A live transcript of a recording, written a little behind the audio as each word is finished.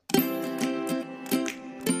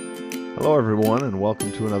Hello, everyone, and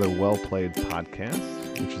welcome to another Well Played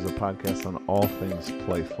podcast, which is a podcast on all things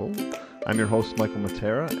playful. I'm your host, Michael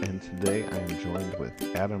Matera, and today I am joined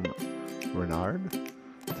with Adam Renard.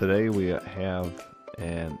 Today we have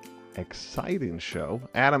an exciting show.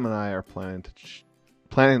 Adam and I are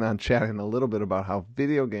planning on chatting a little bit about how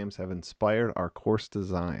video games have inspired our course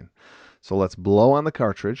design. So let's blow on the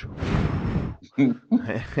cartridge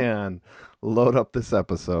and load up this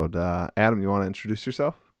episode. Adam, you want to introduce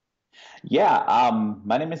yourself?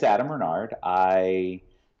 My name is Adam Renard. I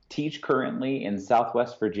teach currently in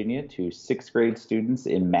Southwest Virginia to sixth grade students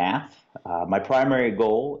in math. My primary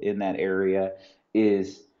goal in that area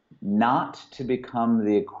is not to become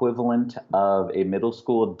the equivalent of a middle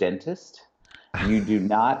school dentist. You do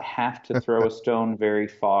not have to throw a stone very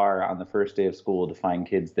far on the first day of school to find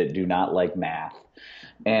kids that do not like math.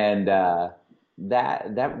 And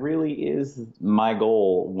that really is my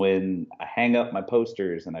goal when I hang up my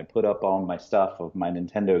posters and I put up all my stuff of my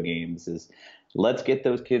Nintendo games is let's get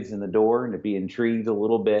those kids in the door and to be intrigued a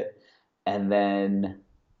little bit, and then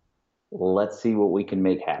let's see what we can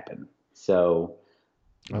make happen. So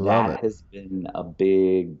I love that it. has been a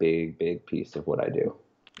big, big, big piece of what I do.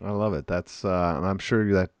 I love it. And I'm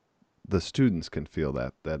sure that the students can feel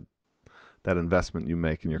that investment you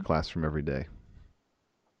make in your classroom every day.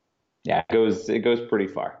 Yeah, it goes pretty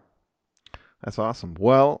far. That's awesome.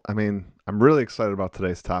 Well, I mean, I'm really excited about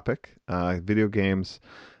today's topic. Video games.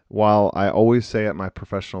 While I always say at my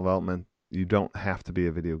professional development, you don't have to be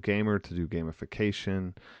a video gamer to do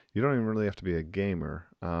gamification. You don't even really have to be a gamer.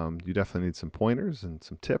 You definitely need some pointers and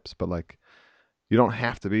some tips, but like, you don't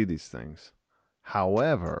have to be these things.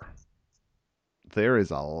 However, there is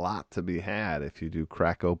a lot to be had if you do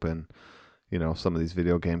crack open, some of these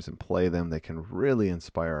video games and play them. They can really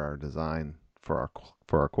inspire our design for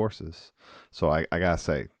our courses. So I gotta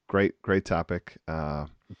say, great topic.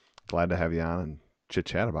 Glad to have you on and chit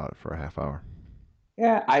chat about it for a half hour.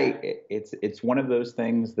 It's one of those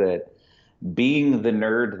things that being the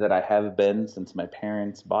nerd that I have been since my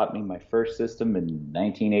parents bought me my first system in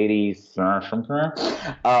 1980 something,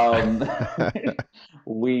 um,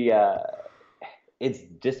 we it's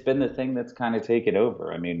just been the thing that's kind of taken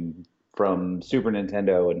over. I mean, from Super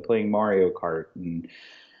Nintendo and playing Mario Kart and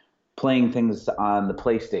playing things on the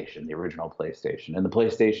PlayStation, the original PlayStation, and the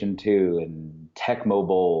PlayStation 2 and Tecmo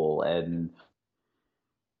Bowl and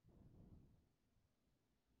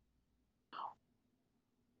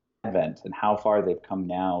Advent and how far they've come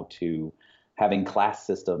now to having class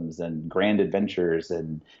systems and grand adventures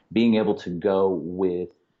and being able to go with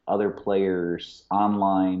other players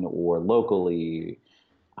online or locally.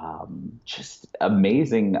 Just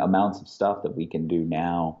amazing amounts of stuff that we can do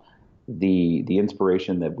now. The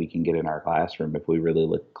inspiration that we can get in our classroom if we really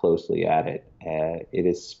look closely at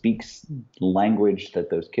it, speaks language that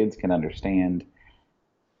those kids can understand,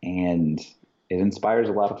 and it inspires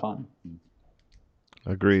a lot of fun.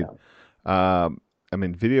 Agreed. So. I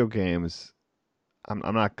mean, video games.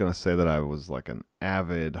 I'm not gonna say that I was like an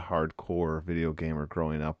avid, hardcore video gamer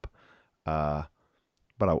growing up, uh,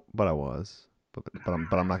 but I was. But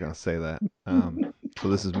I'm not gonna say that. So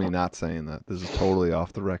this is me not saying that. This is totally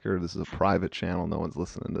off the record. This is a private channel. No one's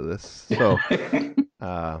listening to this. So,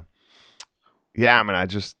 uh, yeah. I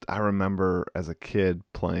mean, I remember as a kid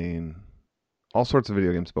playing all sorts of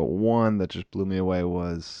video games, but one that just blew me away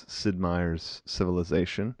was Sid Meier's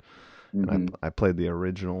Civilization, and Hmm. I played the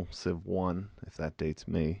original Civ One, if that dates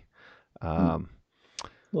me. A Um,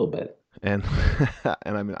 little bit. and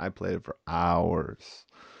and I mean, I played it for hours.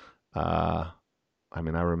 Uh, I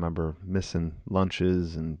mean, I remember missing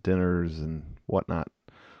lunches and dinners and whatnot,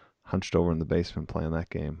 hunched over in the basement playing that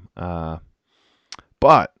game.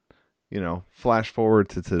 But flash forward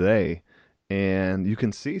to today, and you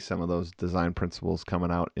can see some of those design principles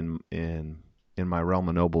coming out in my Realm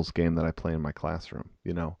of Nobles game that I play in my classroom.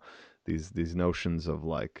 These notions of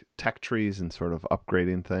like tech trees and sort of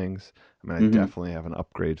upgrading things. I mean, I Hmm. definitely have an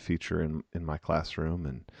upgrade feature in my classroom,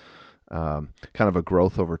 and kind of a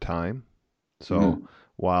growth over time. So Hmm.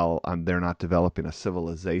 while they're not developing a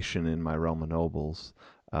civilization in my Realm of Nobles,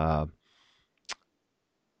 uh,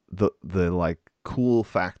 the like cool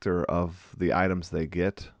factor of the items they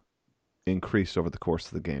get increased over the course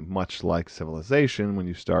of the game, much like Civilization. When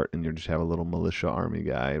you start and you just have a little militia army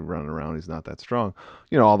guy running around, he's not that strong,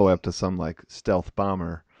 all the way up to some like stealth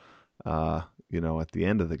bomber, at the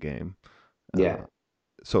end of the game. Yeah. Uh,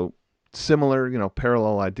 so similar,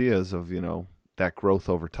 parallel ideas of that growth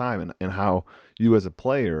over time, and how you as a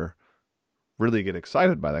player really get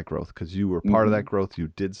excited by that growth because you were part of that Hmm. growth, you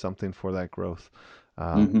did something for that growth.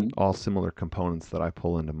 Hmm. All similar components that I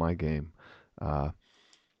pull into my game. Uh,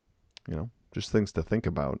 just things to think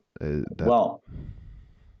about. That Well,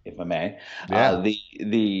 if I may. yeah.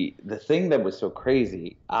 The thing that was so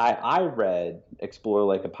crazy, I read Explore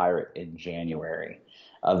Like a Pirate in January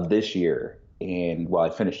of this year. And well,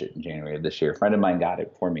 I finished it in January of this year. A friend of mine got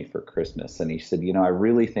it for me for Christmas, and he said, I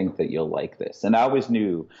really think that you'll like this. And I always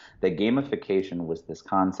knew that gamification was this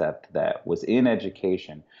concept that was in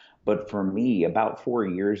education. But for me, about 4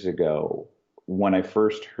 years ago, when I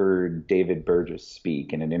first heard David Burgess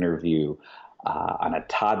speak in an interview on a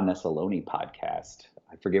Todd Messaloni podcast,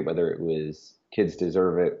 I forget whether it was Kids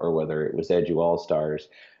Deserve It or whether it was Edu All Stars.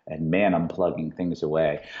 And man, I'm plugging things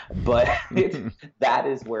away. But that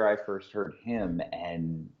is where I first heard him.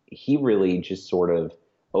 And he really just sort of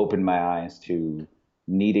opened my eyes to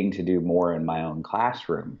needing to do more in my own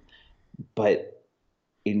classroom. But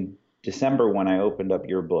in December, when I opened up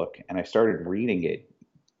your book and I started reading it,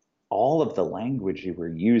 all of the language you were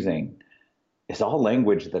using is all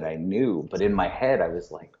language that I knew. But in my head, I was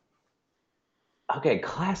like, okay,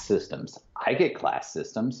 class systems. I get class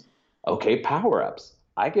systems. Okay, power ups.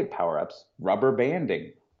 I get power ups. Rubber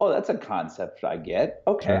banding. Oh, that's a concept I get.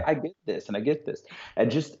 Okay, Sure. I get this and I get this.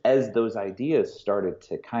 And just as those ideas started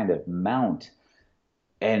to kind of mount,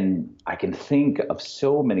 and I can think of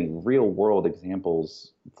so many real world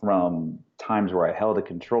examples from times where I held a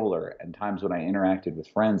controller and times when I interacted with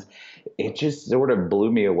friends. It just sort of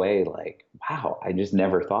blew me away like, wow, I just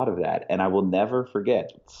never thought of that. And I will never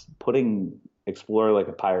forget putting Explore Like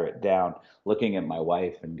a Pirate down, looking at my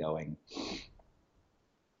wife and going,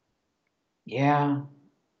 yeah,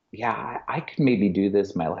 yeah, I could maybe do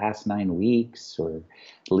this my last 9 weeks or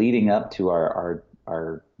leading up to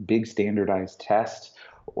our big standardized test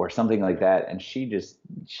or something like that. And she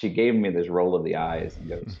gave me this roll of the eyes and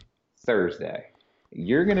goes, Thursday,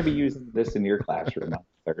 you're going to be using this in your classroom on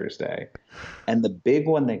Thursday. And the big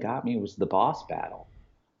one that got me was the boss battle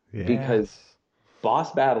because Yes.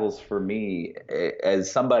 boss battles for me,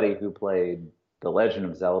 as somebody who played The Legend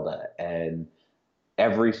of Zelda and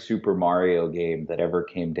every Super Mario game that ever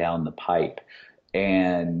came down the pipe,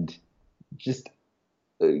 and just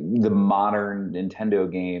the modern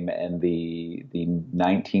Nintendo game and the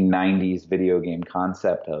 1990s video game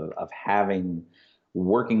concept of having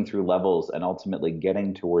working through levels and ultimately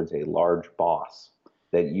getting towards a large boss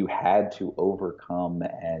that you had to overcome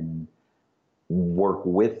and work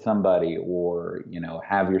with somebody or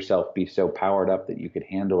have yourself be so powered up that you could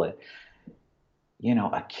handle it.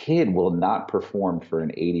 A kid will not perform for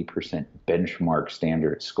an 80% benchmark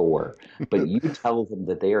standard score, but you tell them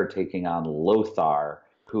that they are taking on Lothar,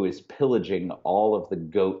 who is pillaging all of the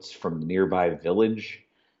goats from the nearby village,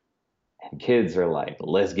 and kids are like,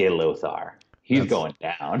 let's get Lothar. He's That's going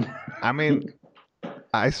down. I mean,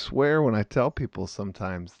 I swear when I tell people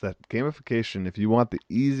sometimes that gamification, if you want the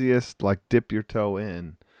easiest, like dip your toe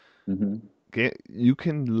in, hmm you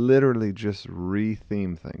can literally just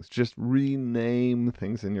retheme things, just rename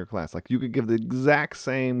things in your class. Like you could give the exact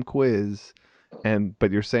same quiz,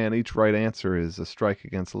 but you're saying each right answer is a strike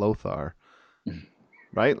against Lothar,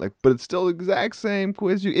 right? Like, but it's still the exact same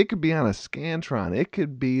quiz. It could be on a Scantron. It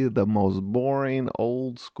could be the most boring,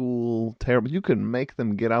 old school, terrible. You could make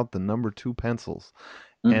them get out the number two pencils,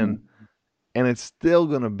 and hmm it's still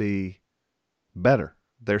gonna be better.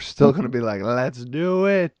 They're still gonna be like, let's do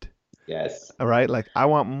it. Yes. All right, like I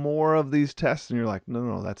want more of these tests, and you're like, no,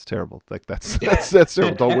 no, that's terrible. Like that's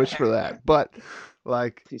terrible. Don't wish for that. But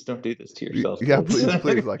like, Please don't do this to yourself, yeah, kids. please,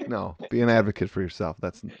 please, like, no, be an advocate for yourself.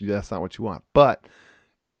 That's not what you want. But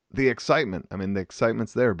the excitement, I mean, the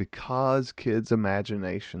excitement's there because kids'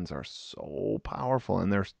 imaginations are so powerful,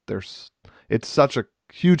 and there's it's such a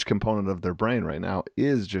huge component of their brain right now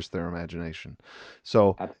is just their imagination.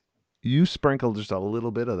 So you sprinkle just a little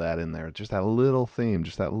bit of that in there, just that little theme,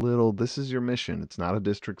 just that little, this is your mission. It's not a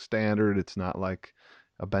district standard. It's not like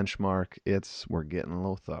a benchmark. It's we're getting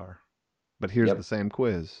Lothar. But here's the Yep. same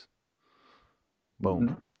quiz. Boom.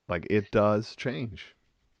 Mhm. Like it does change.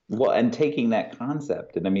 Well, and taking that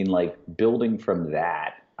concept and I mean, like building from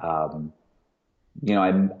that, I've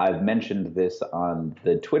mentioned this on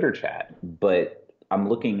the Twitter chat, but I'm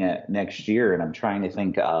looking at next year and I'm trying to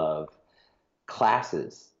think of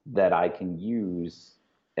classes that I can use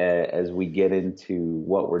as we get into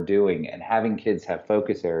what we're doing and having kids have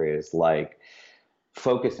focus areas like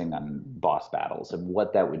focusing on boss battles and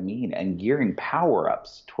what that would mean and gearing power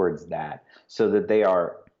ups towards that so that they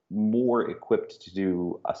are more equipped to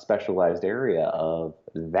do a specialized area of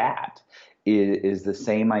that is the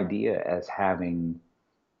same idea as having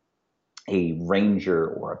a ranger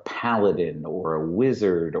or a paladin or a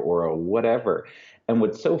wizard or a whatever. And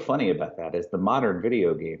what's so funny about that is the modern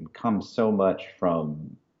video game comes so much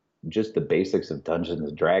from just the basics of Dungeons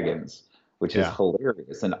and Dragons. which is Yeah.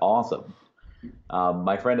 hilarious and awesome.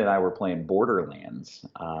 My friend and I were playing Borderlands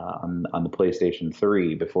on the PlayStation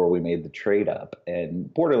 3 before we made the trade up.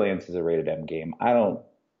 And Borderlands is a rated M game. I don't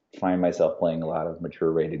find myself playing a lot of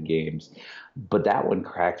mature rated games, but that one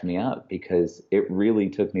cracked me up because it really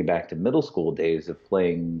took me back to middle school days of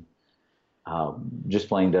playing just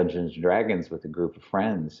playing Dungeons and Dragons with a group of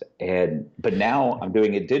friends. But now I'm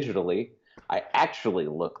doing it digitally. I actually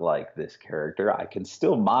look like this character. I can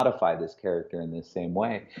still modify this character in the same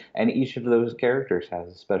way. And each of those characters has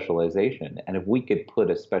a specialization. And if we could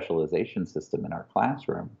put a specialization system in our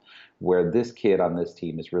classroom where this kid on this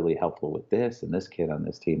team is really helpful with this, and this kid on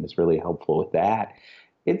this team is really helpful with that,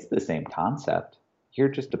 it's the same concept. You're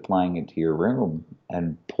just applying it to your room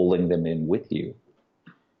and pulling them in with you,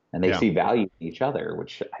 and they Yeah. see value in each other,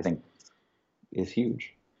 which I think is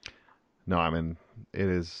huge. No, I mean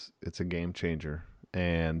it's a game changer.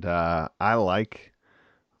 And I like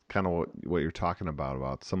kind of what you're talking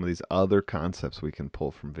about some of these other concepts we can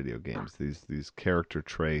pull from video games, these character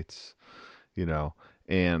traits, you know,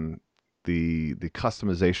 and the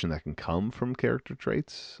customization that can come from character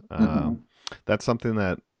traits. Hmm. That's something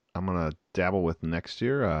that I'm gonna dabble with next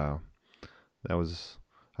year. That was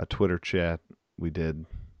a Twitter chat we did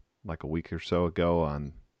like a week or so ago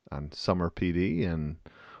on summer PD, and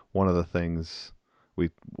one of the things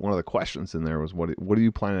one of the questions in there was what are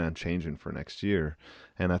you planning on changing for next year?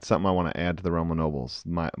 And that's something I want to add to the Realm of Nobles.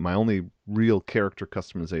 My only real character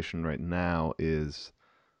customization right now is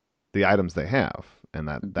the items they have, and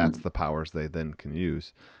that's Hmm. the powers they then can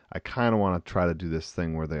use. I kind of want to try to do this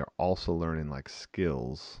thing where they are also learning like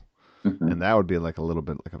skills, and Hmm. that would be like a little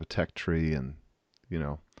bit like of a tech tree, and you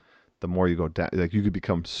know, the more you go down, like you could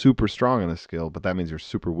become super strong in a skill, but that means you're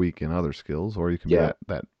super weak in other skills, or you can be Yeah,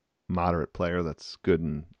 that moderate player that's good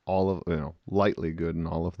in all of, lightly good in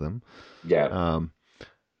all of them. yeah, Um,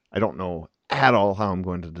 I don't know at all how I'm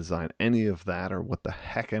going to design any of that or what the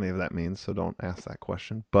heck any of that means, so don't ask that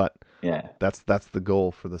question. But yeah, that's the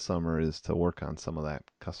goal for the summer, is to work on some of that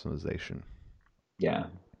customization. yeah.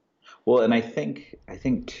 Well, and I think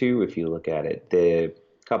too, if you look at it, the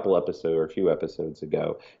couple episodes or a few episodes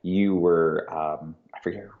ago, you were I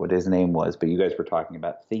forget what his name was, but you guys were talking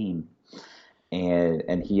about theme,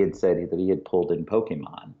 and he had said that he had pulled in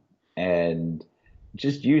Pokemon, and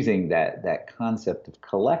just using that concept of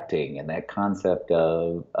collecting and that concept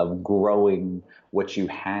of growing what you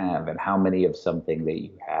have and how many of something that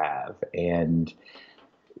you have, and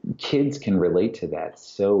kids can relate to that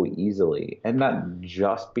so easily, and not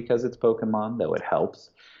just because it's Pokemon, though it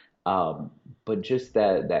helps, um, but just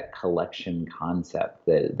that collection concept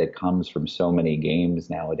that comes from so many games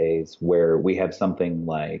nowadays, where we have something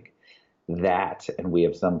like that, and we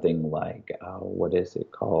have something like what is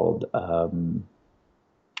it called?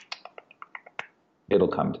 It'll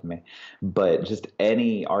come to me. But just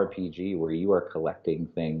any RPG where you are collecting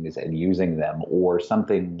things and using them, or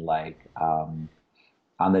something like on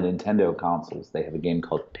the Nintendo consoles, they have a game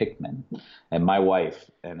called Pikmin, and my wife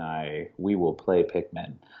and we will play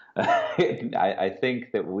Pikmin. I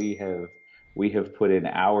think that we have put in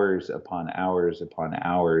hours upon hours upon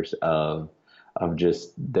hours of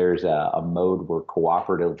just there's a mode where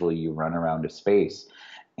cooperatively you run around a space,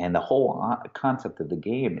 and the whole concept of the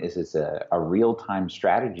game is it's a real-time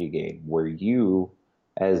strategy game where you,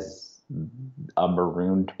 as a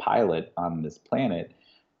marooned pilot on this planet,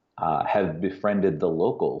 have befriended the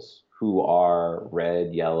locals who are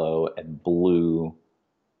red, yellow, and blue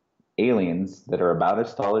aliens that are about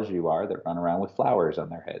as tall as you are that run around with flowers on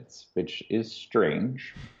their heads, which is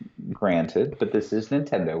strange, granted, but this is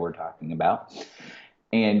Nintendo we're talking about.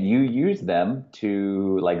 And you use them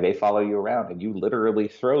to, like, they follow you around and you literally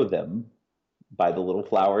throw them by the little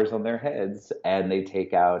flowers on their heads, and they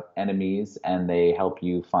take out enemies and they help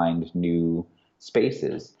you find new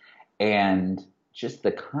spaces. And just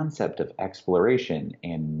the concept of exploration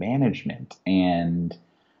and management and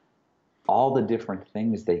all the different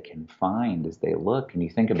things they can find as they look, and you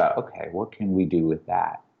think about, okay, what can we do with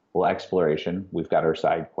that? Well, exploration, we've got our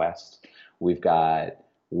side quest, we've got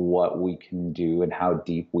what we can do and how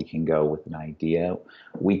deep we can go with an idea.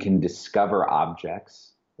 We can discover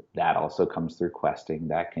objects. That also comes through questing.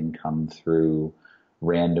 That can come through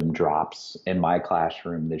random drops. In my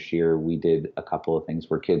classroom this year, we did a couple of things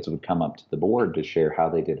where kids would come up to the board to share how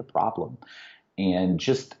they did a problem. And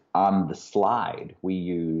just on the slide, we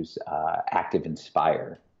use Active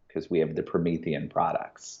Inspire because we have the Promethean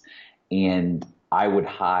products. And I would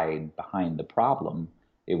hide behind the problem.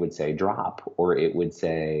 It would say drop, or it would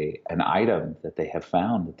say an item that they have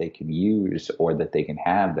found that they can use or that they can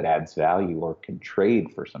have that adds value or can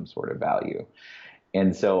trade for some sort of value.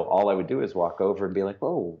 And so all I would do is walk over and be like,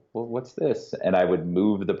 "Oh, well, what's this?" And I would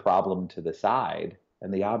move the problem to the side,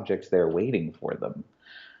 and the object's there waiting for them.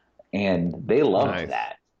 And they loved Nice.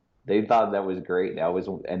 that. They thought that was great.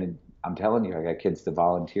 I'm telling you, I got kids to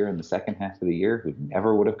volunteer in the second half of the year who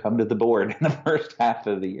never would have come to the board in the first half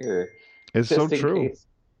of the year, It's so just in true. case,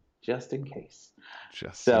 just in case.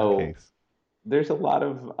 Just in So case. there's a lot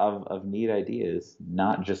of neat ideas,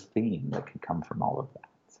 not just theme, that could come from all of that.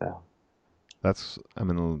 So I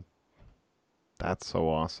mean, that's so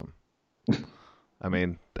awesome. I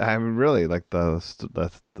mean, really, like the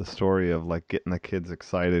story of like getting the kids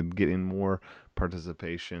excited, getting more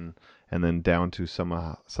participation, and then down to some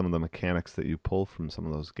of the mechanics that you pull from some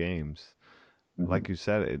of those games. mhm. Like you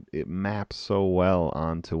said, it maps so well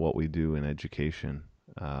onto what we do in education.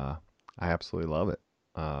 Uh, I absolutely love it.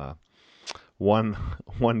 Uh, one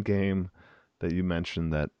one game that you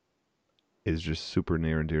mentioned that is just super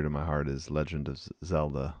near and dear to my heart is Legend of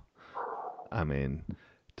Zelda. I mean,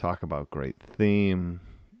 talk about great theme,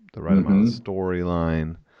 the right amount of Mhm.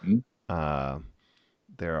 storyline. Mhm. Uh,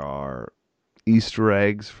 there are Easter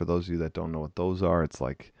eggs for those of you that don't know what those are. It's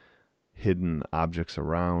like hidden objects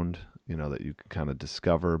around, that you can kind of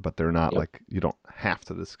discover, but they're not Yep. like you don't have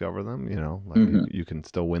to discover them. Like you Mhm. you can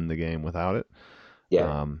still win the game without it. Yeah.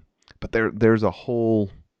 Um, but there's a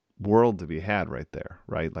whole world to be had right there,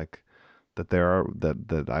 right? Like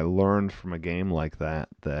that I learned from a game like that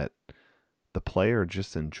the player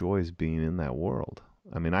just enjoys being in that world.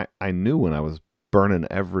 I mean, I knew when I was burning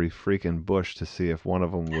every freaking bush to see if one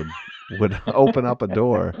of them would open up a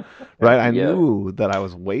door, right? I Yep. knew that I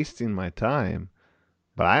was wasting my time,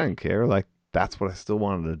 but I didn't care. Like that's what I still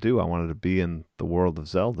wanted to do. I wanted to be in the world of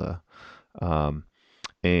Zelda. Um,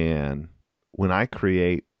 and when I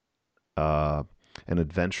create uh, an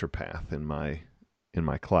adventure path in my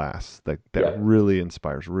class that Yep. really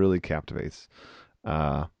inspires, really captivates,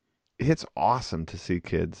 uh, it's awesome to see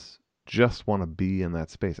kids just want to be in that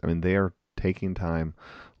space. I mean, they are taking time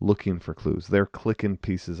looking for clues. They're clicking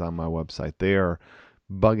pieces on my website. They are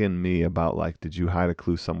bugging me about like, did you hide a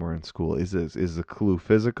clue somewhere in school? Is the clue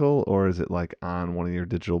physical or is it like on one of your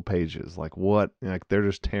digital pages? Like what? Like they're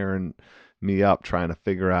just tearing me up trying to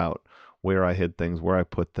figure out where I hid things, where I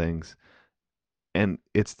put things, and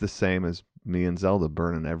it's the same as me and Zelda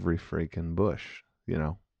burning every freaking bush.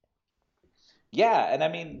 Yeah, and I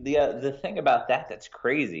mean the thing about that's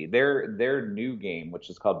crazy. Their new game, which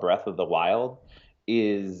is called Breath of the Wild,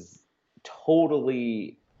 is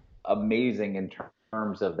totally amazing in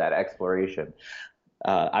terms of that exploration.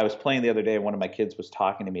 I was playing the other day, and one of my kids was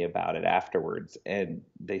talking to me about it afterwards, and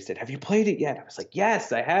they said, "Have you played it yet?" I was like,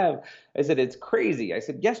 "Yes, I have." I said, "It's crazy." I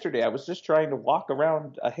said, "Yesterday, I was just trying to walk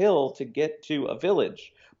around a hill to get to a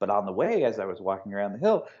village, but on the way, as I was walking around the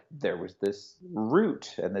hill, there was this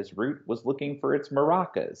root, and this root was looking for its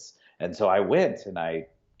maracas, and so I went and I."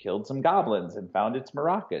 Killed some goblins and found its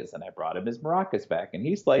maracas, and I brought him his maracas back. And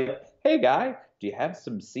he's like, "Hey, guy, do you have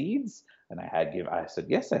some seeds?" And I said,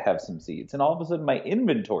 yes, I have some seeds. And all of a sudden my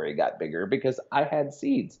inventory got bigger because I had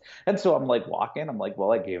seeds. And so I'm like walking, I'm like,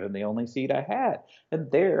 well, I gave him the only seed I had. And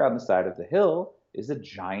there on the side of the hill is a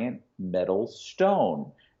giant metal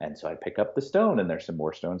stone. And so I pick up the stone and there's some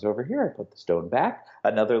more stones over here. I put the stone back.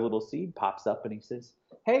 Another little seed pops up and he says,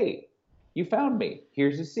 "Hey, you found me.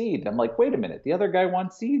 Here's a seed." I'm like, wait a minute. The other guy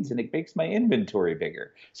wants seeds and it makes my inventory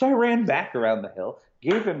bigger. So I ran back around the hill,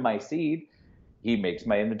 gave him my seed. He makes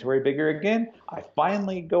my inventory bigger again. I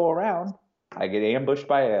finally go around. I get ambushed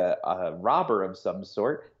by a robber of some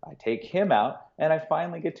sort. I take him out, and I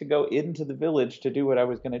finally get to go into the village to do what I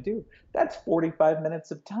was going to do. That's 45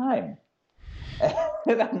 minutes of time.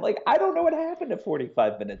 And I'm like, I don't know what happened to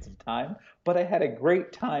 45 minutes of time, but I had a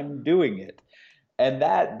great time doing it. And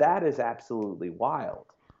that is absolutely wild.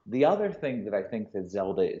 The other thing that I think that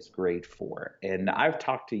Zelda is great for, and I've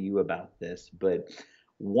talked to you about this, but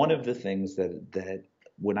one of the things that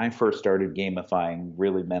when I first started gamifying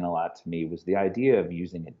really meant a lot to me was the idea of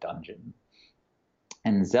using a dungeon.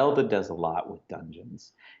 And Zelda does a lot with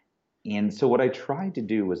dungeons. And so what I tried to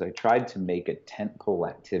do was I tried to make a tentpole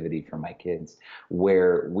activity for my kids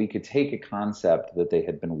where we could take a concept that they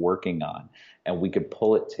had been working on and we could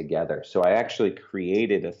pull it together. So I actually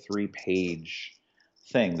created a 3-page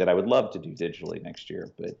thing that I would love to do digitally next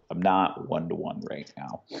year, but I'm not one to one right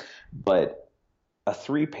now. But a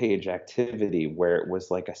 3-page activity where it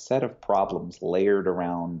was like a set of problems layered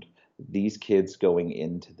around these kids going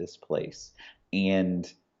into this place.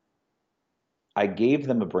 And I gave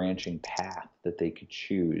them a branching path that they could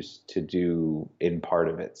choose to do in part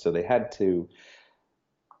of it. So they had to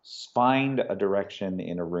find a direction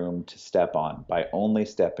in a room to step on by only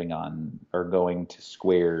stepping on or going to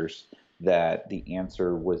squares that the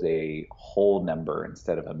answer was a whole number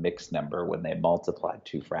instead of a mixed number when they multiplied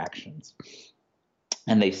two fractions.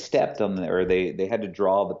 And they stepped on the, or they had to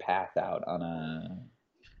draw the path out on a,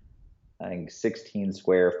 I think 16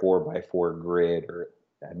 square 4 by 4 grid, or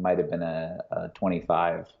it might have been a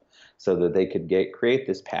 25, so that they could create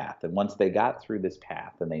this path. And once they got through this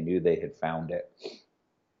path and they knew they had found it,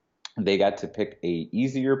 they got to pick a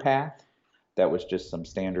easier path that was just some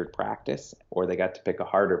standard practice, or they got to pick a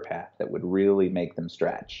harder path that would really make them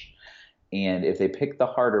stretch. And if they picked the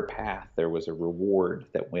harder path, there was a reward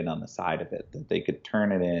that went on the side of it that they could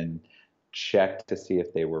turn it in, check to see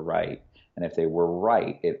if they were right. And if they were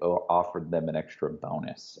right, it offered them an extra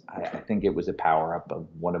bonus. I think it was a power up of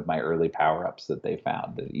one of my early power ups that they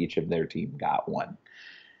found, that each of their team got one.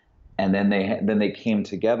 And then they came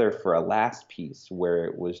together for a last piece where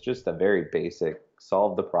it was just a very basic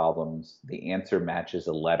solve the problems, the answer matches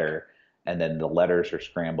a letter, and then the letters are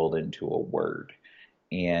scrambled into a word.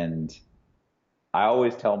 And I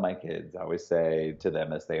always tell my kids, I always say to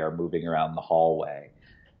them as they are moving around the hallway,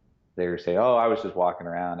 they say, "Oh, I was just walking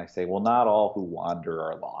around." I say, "Well, not all who wander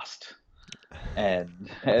are lost." And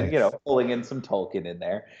Nice. pulling in some Tolkien in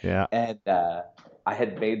there. Yeah. And I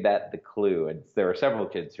had made that the clue, and there were several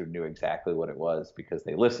kids who knew exactly what it was because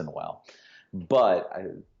they listen well, but I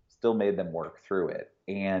still made them work through it.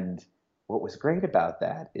 And what was great about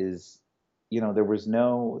that is, there was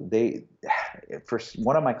no they for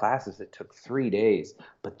one of my classes it took 3 days,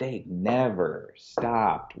 but they never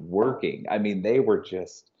stopped working. I mean, they were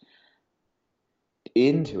just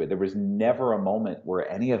into it. There was never a moment where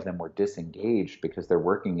any of them were disengaged because they're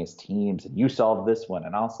working as teams, and you solve this one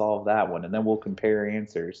and I'll solve that one, and then we'll compare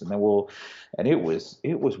answers, and and it was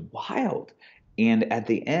wild. And at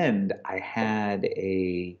the end I had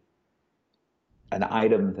a an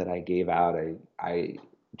item that I gave out. I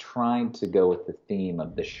tried to go with the theme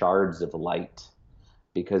of the shards of light,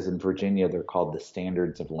 because in Virginia they're called the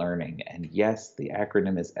Standards of Learning. And yes, the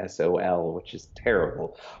acronym is SOL, which is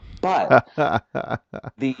terrible. But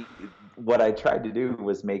the what I tried to do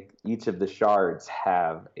was make each of the shards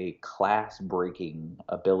have a class breaking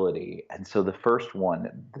ability. And so the first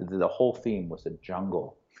one, the whole theme was a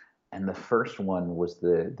jungle. And the first one was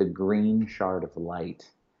the green shard of light.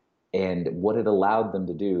 And what it allowed them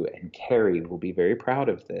to do, and Carrie will be very proud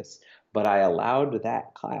of this, but I allowed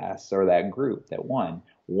that class, or that group that won,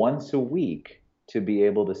 once a week to be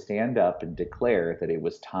able to stand up and declare that it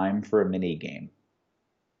was time for a mini game.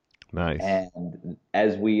 Nice. And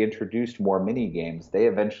as we introduced more mini games, they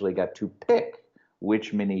eventually got to pick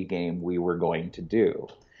which mini game we were going to do.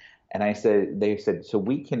 And they said, so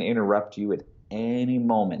we can interrupt you at any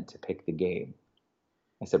moment to pick the game.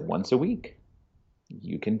 I said, once a week,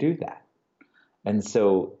 you can do that. And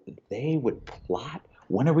so they would plot,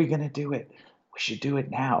 when are we going to do it? We should do it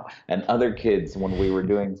now. And other kids, when we were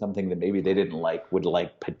doing something that maybe they didn't like, would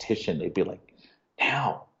like petition. They'd be like,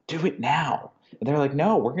 now, do it now. And they're like,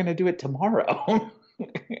 no, we're going to do it tomorrow.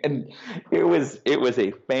 And it was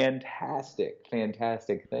a fantastic,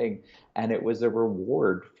 fantastic thing. And it was a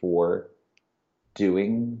reward for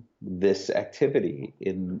doing this activity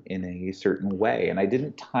in a certain way. And I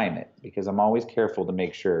didn't time it because I'm always careful to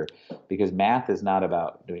make sure, because math is not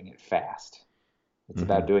about doing it fast. It's Hmm.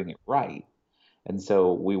 about doing it right. And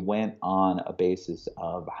so we went on a basis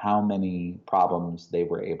of how many problems they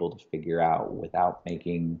were able to figure out without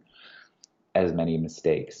making as many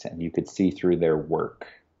mistakes. And you could see through their work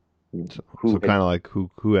So who kind had. of like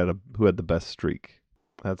who had the best streak.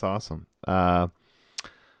 That's awesome.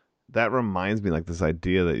 That reminds me, like, this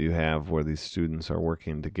idea that you have where these students are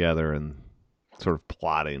working together and sort of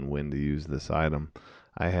plotting when to use this item.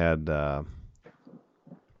 I had uh,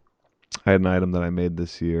 I had an item that I made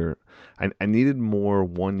this year. I needed more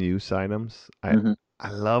one use items. Mhm.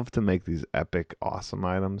 I love to make these epic, awesome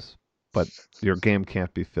items, but your game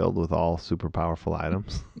can't be filled with all super powerful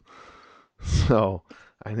items. So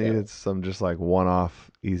I Yeah. needed some just like one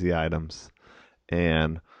off easy items.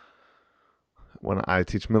 And when I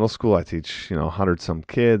teach middle school, I teach, 100 some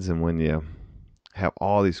kids. And when you have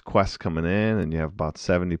all these quests coming in and you have about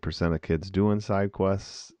 70% of kids doing side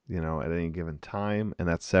quests, at any given time, and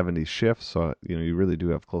that's 70 shifts. So, you really do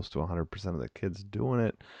have close to 100% of the kids doing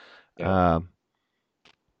it. Yeah. Uh,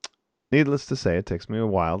 Needless to say, it takes me a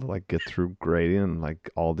while to like get through grading and like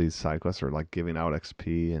all these side quests, or like giving out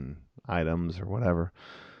XP and items or whatever.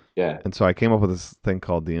 Yeah. And so I came up with this thing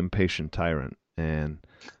called the Impatient Tyrant, and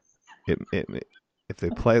if they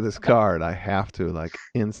play this card, I have to like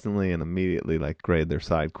instantly and immediately like grade their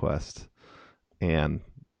side quest, and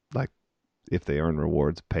like if they earn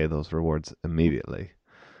rewards, pay those rewards immediately.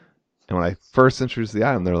 And when I first introduced the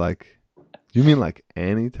item, they're like, You mean like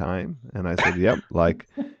any time? And I said, yep. Like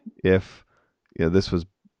if this was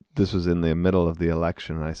in the middle of the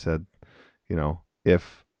election, and I said,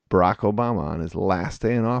 if Barack Obama on his last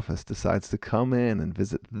day in office decides to come in and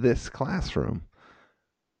visit this classroom,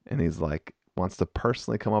 and he's like wants to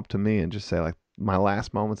personally come up to me and just say like, my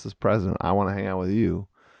last moments as president, I want to hang out with you,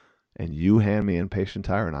 and you hand me Impatient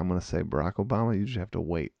Tyrant, I'm gonna say, Barack Obama, you just have to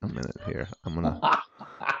wait a minute here. I'm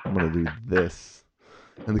gonna do this.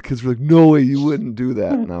 And the kids were like, no way, you wouldn't do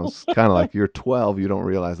that. And I was kind of like, you're 12, you don't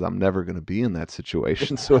realize that I'm never going to be in that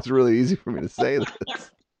situation. So it's really easy for me to say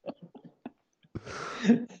this.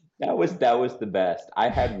 That was the best. I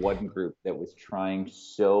had one group that was trying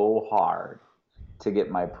so hard to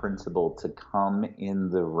get my principal to come in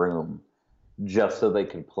the room just so they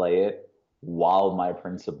could play it while my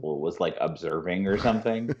principal was like observing or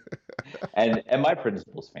something. And my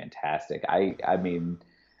principal's fantastic. I mean,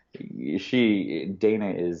 she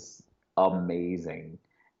Dana is amazing,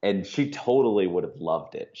 and she totally would have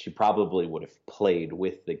loved it. She probably would have played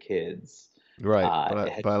with the kids. Right. But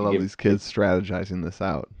Had I she love given these kids strategizing this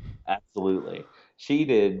out. absolutely. She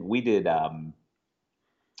did. We did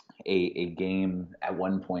a game at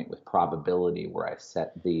one point with probability where I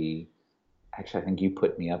set the actually, I think you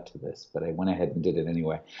put me up to this, but I went ahead and did it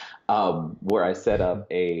anyway. Where I set up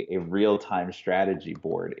a real time strategy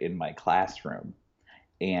board in my classroom,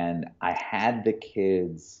 and I had the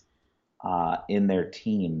kids in their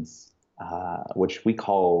teams, which we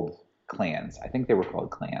called clans. I think they were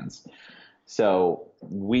called clans. So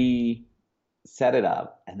we set it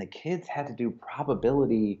up, and the kids had to do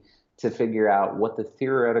probability to figure out what the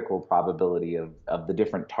theoretical probability of the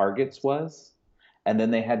different targets was. And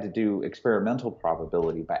then they had to do experimental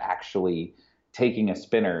probability by actually taking a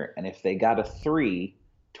spinner. And if they got a three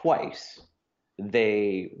twice,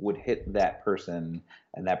 they would hit that person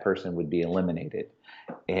and that person would be eliminated.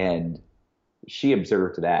 And she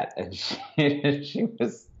observed that, and she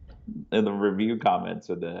was in the review comments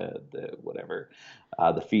or the whatever,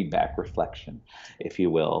 the feedback reflection, if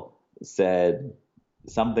you will, said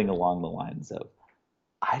something along the lines of,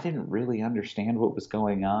 I didn't really understand what was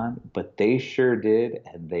going on, but they sure did,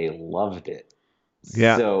 and they loved it.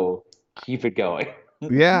 Yeah. So keep it going.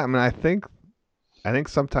 Yeah. I mean, I think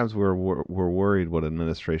sometimes we're worried what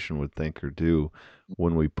administration would think or do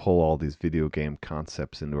when we pull all these video game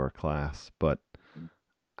concepts into our class. But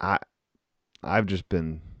I I've just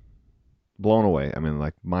been blown away. I mean,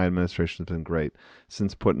 like my administration's been great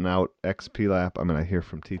since putting out XP Lab. I mean, I hear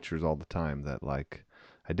from teachers all the time that like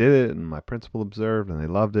I did it and my principal observed and they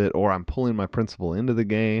loved it, or I'm pulling my principal into the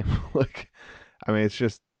game. Like, I mean, it's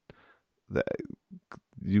just that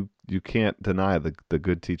you can't deny the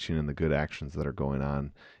good teaching and the good actions that are going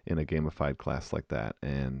on in a gamified class like that,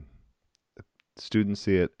 and students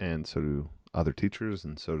see it, and so do other teachers,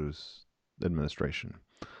 and so does administration.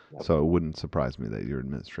 Yep. So it wouldn't surprise me that your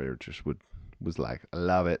administrator just was like, I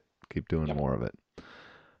love it, keep doing Yep. more of it.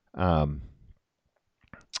 Um,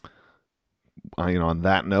 on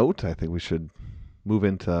that note, I think we should move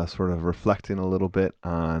into sort of reflecting a little bit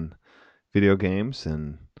on video games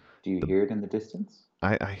and Do you the. hear it in the distance?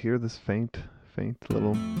 I hear this faint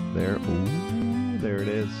little there. Ooh, there it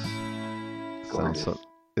is. Sounds Gorgeous. so.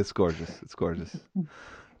 It's gorgeous. It's gorgeous.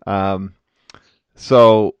 Um,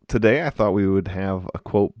 so today I thought we would have a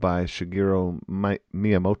quote by Shigeru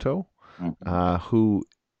Miyamoto, Mm-hmm. who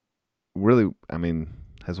really, I mean,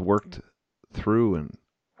 has worked through and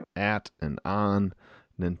at and on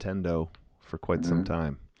Nintendo for quite some Mm-hmm.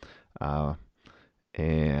 time. Uh,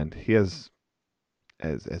 and he has,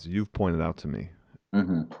 as you've pointed out to me,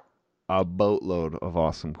 Mm-hmm. a boatload of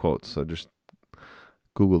awesome quotes. So just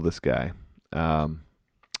Google this guy. Um,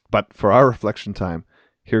 but for our reflection time,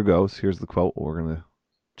 here goes. Here's the quote we're going to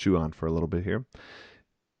chew on for a little bit here.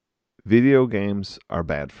 Video games are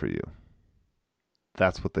bad for you.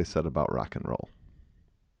 That's what they said about rock and roll.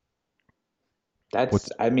 That's, What's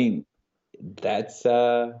I mean, that's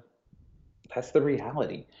uh that's the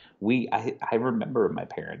reality. I remember my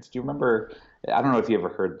parents. Do you remember? I don't know if you ever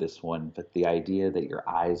heard this one, but the idea that your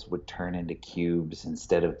eyes would turn into cubes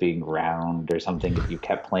instead of being round or something if you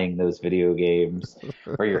kept playing those video games,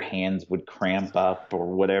 or your hands would cramp up or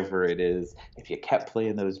whatever it is. If you kept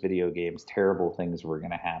playing those video games, terrible things were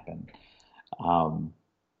going to happen. Um,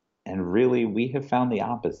 and really, we have found the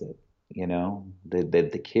opposite.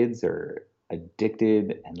 The kids are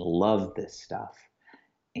addicted and love this stuff,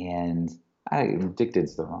 and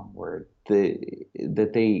addicted's the wrong word.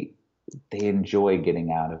 That they enjoy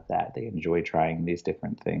getting out of that. They enjoy trying these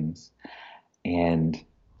different things, and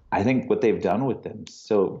I think what they've done with them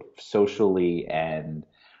so socially and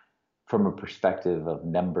from a perspective of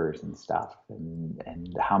numbers and stuff, and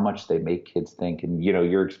how much they make kids think, and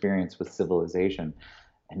your experience with Civilization,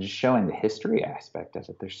 and just showing the history aspect of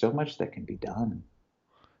it. There's so much that can be done,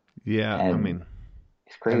 Yeah, I and mean,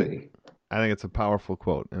 it's I think crazy. I think it's a powerful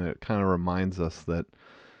quote, and it kind of reminds us that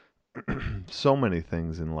so many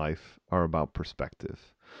things in life are about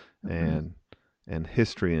perspective, Hmm. and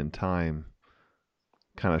history and time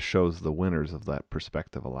kind of shows the winners of that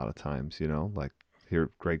perspective a lot of times. Like here,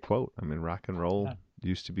 great quote. I mean, rock and roll Yeah.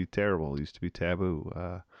 used to be terrible, used to be taboo.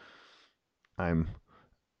 I'm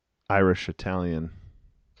Irish Italian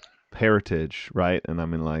heritage, right? And I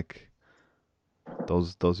mean, like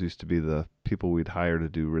those used to be the people we'd hire to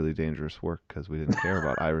do really dangerous work because we didn't care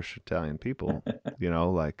about Irish Italian people.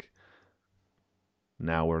 Like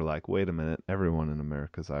now we're like, wait a minute, everyone in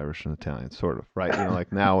America's Irish and Italian, sort of, right?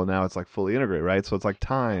 Like now it's like fully integrated, right? So it's like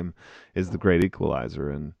time is the great equalizer,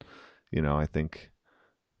 and I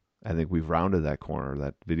think we've rounded that corner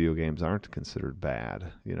that video games aren't considered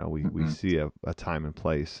bad. We Hmm. see a time and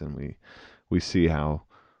place, and we see how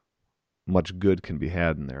much good can be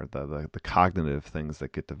had in there. The cognitive things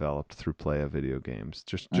that get developed through play of video games,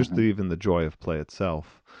 just Hmm. even the joy of play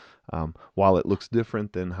itself. While it looks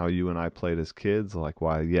different than how you and I played as kids, like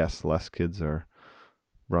why yes, less kids are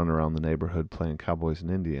running around the neighborhood playing cowboys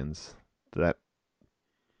and Indians. That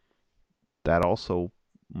that also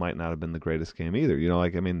might not have been the greatest game either.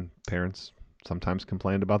 Like I mean, parents sometimes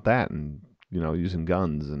complained about that, and using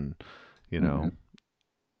guns, and you know,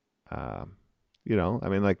 Hmm. uh, I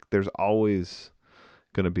mean, like there's always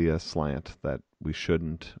going to be a slant that we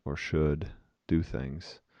shouldn't or should do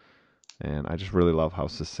things. And I just really love how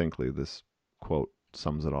succinctly this quote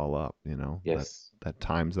sums it all up, that Yes,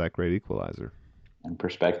 time's that great equalizer. and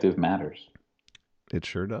perspective matters. It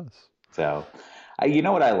sure does. So, you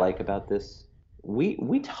know what I like about this?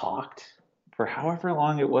 We talked for however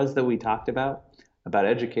long it was that we talked about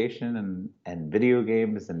education and video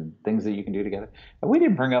games and things that you can do together, and we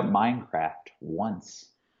didn't bring up Minecraft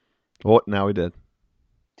once, Well, now we did.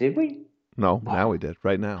 did we? No, now Wow. we did.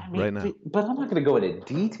 Right I now. mean, Right now. but I'm not going to go into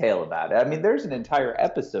detail about it. I mean, there's an entire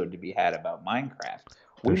episode to be had about Minecraft.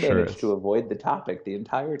 We There sure managed to is. avoid the topic the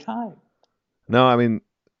entire time. No, I mean,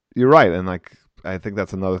 you're right. And like, I think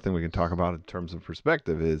that's another thing we can talk about in terms of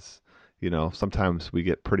perspective is, sometimes we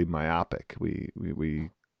get pretty myopic. We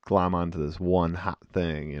glom onto this one hot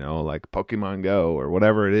thing, like Pokemon Go or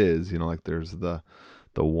whatever it is, like there's the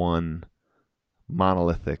one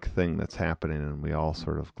monolithic thing that's happening and we all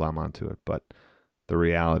sort of glom onto it. But the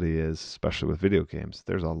reality is, especially with video games,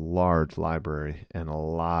 there's a large library and a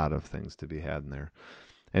lot of things to be had in there.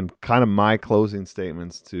 And kind of my closing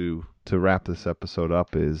statements to wrap this episode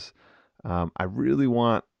up is, I really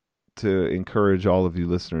want to encourage all of you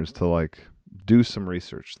listeners to like do some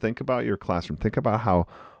research. Think about your classroom. Think about how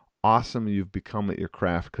awesome you've become at your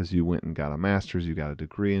craft because you went and got a master's, you got a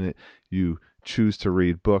degree in it, you choose to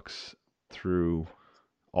read books through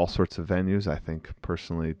all sorts of venues. I think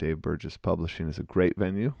personally, Dave Burgess Publishing is a great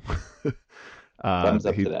venue. Thumbs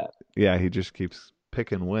up He, to that. yeah, he just keeps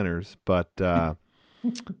picking winners, but uh,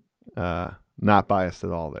 not biased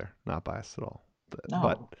at all. There, not biased at all. But No,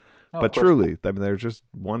 no, of course not. truly, I mean, there's just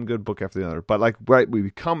one good book after the other. But like, right, we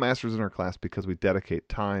become masters in our class because we dedicate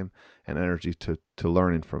time and energy to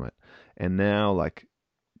learning from it. And now, like,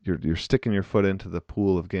 you're sticking your foot into the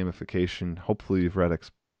pool of gamification. Hopefully, you've read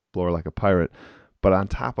Explore Like a Pirate. But on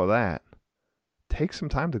top of that, take some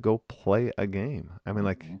time to go play a game. I mean,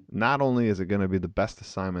 like, Mhm. not only is it going to be the best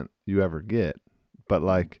assignment you ever get, but Mhm.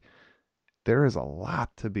 like, there is a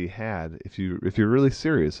lot to be had if you're really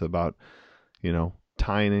serious about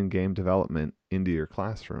tying in game development into your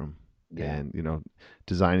classroom Yeah, and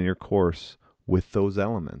designing your course with those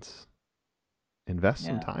elements. Invest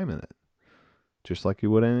some yeah, time in it, just like you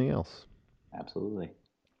would anything else. absolutely.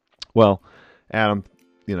 Well, Adam,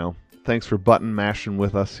 thanks for button mashing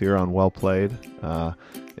with us here on Well Played.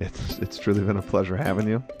 It's truly been a pleasure having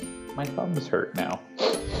you. My thumbs hurt now.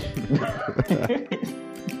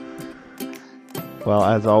 Well,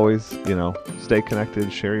 as always, stay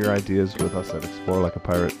connected, share your ideas with us at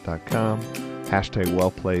explorelikeapirate.com,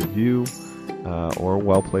 #wellplayedview, or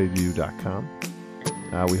wellplayedview.com.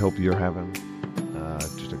 We hope you're having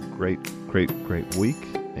just a great, great, great week,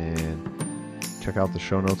 and check out the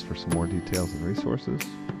show notes for some more details and resources.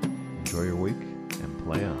 Enjoy your week and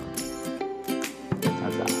play on.